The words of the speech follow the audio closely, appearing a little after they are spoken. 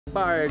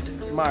Bard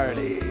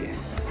Marley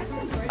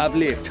of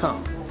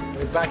Laketown.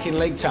 We're back in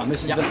Laketown.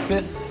 This is the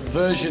 5th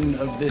version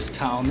of this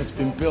town that's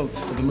been built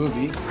for the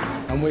movie,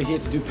 and we're here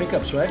to do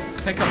pickups, right?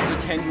 Pickups for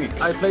 10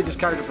 weeks. I played this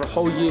character for a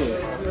whole year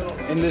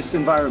in this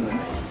environment,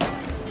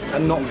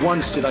 and not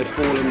once did I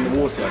fall in the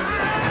water.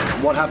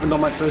 What happened on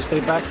my first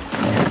day back?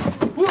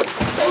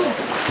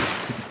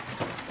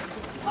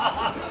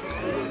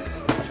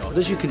 But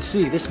as you can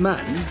see, this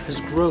man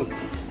has grown,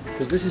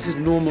 because this is his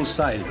normal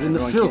size. But in the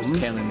film,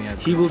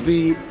 he will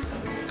be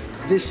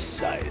this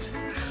size,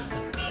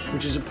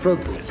 which is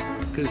appropriate,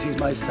 because he's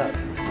my son.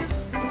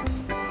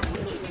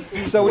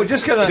 So we're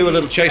just going to do a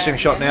little chasing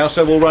shot now,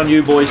 so we'll run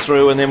you boys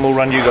through and then we'll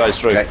run you guys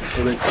through.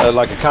 Okay.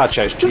 Like a car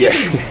chase.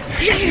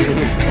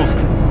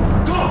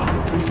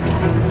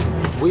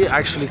 We're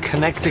actually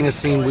connecting a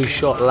scene we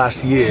shot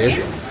last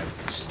year.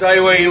 Stay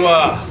where you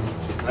are.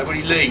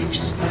 Nobody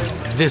leaves.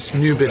 This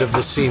new bit of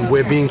the scene,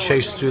 we're being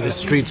chased through the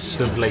streets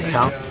of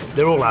Laketown.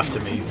 They're all after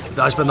me.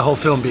 I spent the whole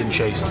film being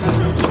chased.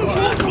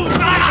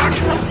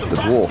 The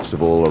dwarfs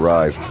have all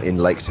arrived in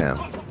Laketown,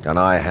 and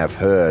I have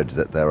heard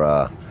that there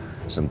are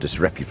some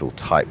disreputable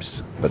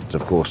types, but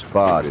of course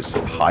Bard is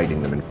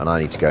hiding them, and I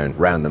need to go and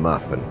round them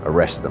up and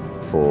arrest them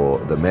for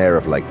the mayor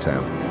of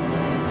Laketown.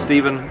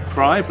 Stephen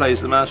Fry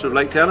plays the Master of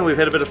Laketown, and we've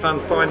had a bit of fun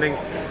finding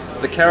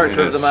the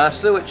character of the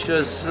Master, which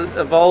has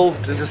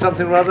evolved into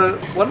something rather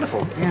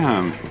wonderful.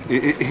 Yeah,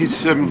 he's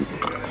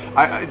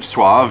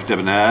suave,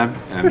 debonair,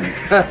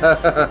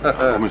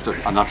 almost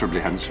unutterably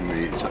handsome.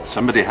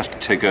 Somebody has to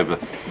take over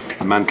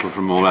the mantle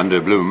from Orlando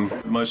Bloom.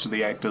 Most of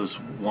the actors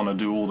want to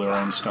do all their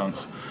own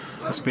stunts,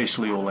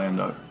 especially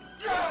Orlando.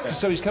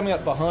 So he's coming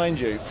up behind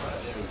you,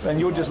 and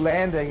you're just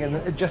landing,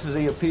 and just as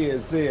he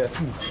appears there,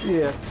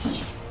 yeah.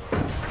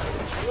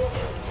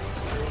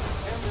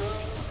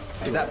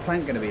 Is that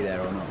plank going to be there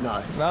or not?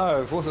 No.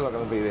 No, of course it's not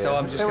going to be there. So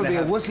I'm just going to be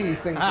a wussy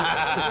thing.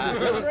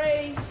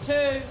 3,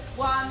 2,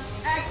 1,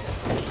 action!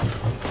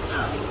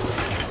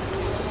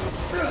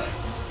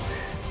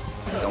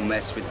 Don't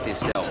mess with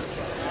this elf,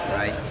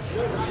 right?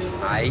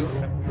 Aye.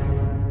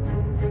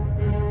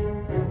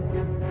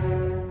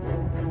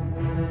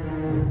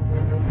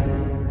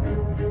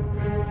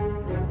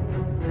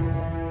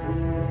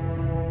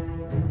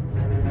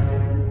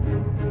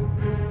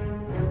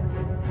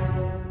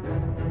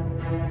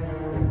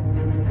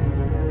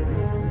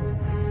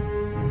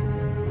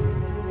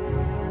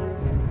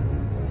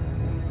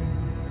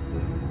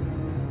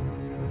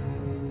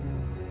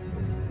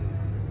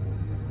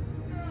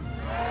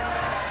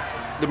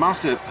 The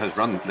Master has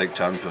run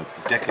Laketown for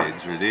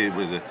decades, really,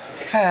 with a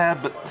fair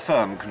but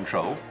firm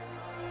control.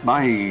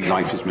 My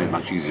life is made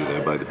much easier,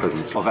 though, by the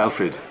presence of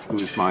Alfred, who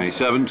is my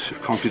servant,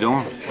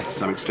 confidant, to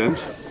some extent.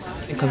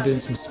 I think I'm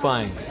doing some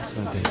spying. That's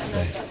what I'm doing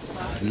today.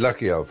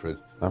 Lucky Alfred.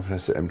 Alfred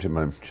has to empty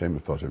my chamber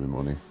pot every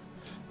morning.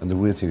 And the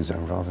weird thing is I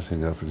rather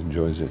think Alfred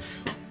enjoys it.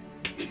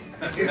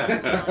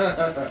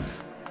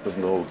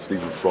 Doesn't old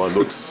Stephen Fry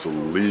look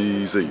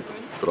sleazy?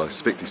 But I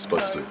expect he's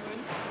supposed to.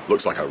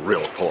 Looks like a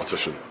real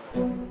politician.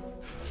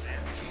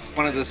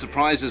 One of the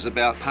surprises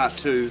about part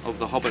 2 of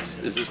The Hobbit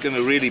is it's going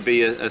to really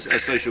be a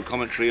social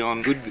commentary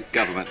on good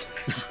government.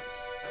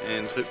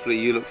 And hopefully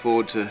you look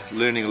forward to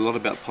learning a lot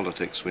about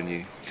politics when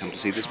you come to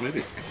see this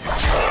movie.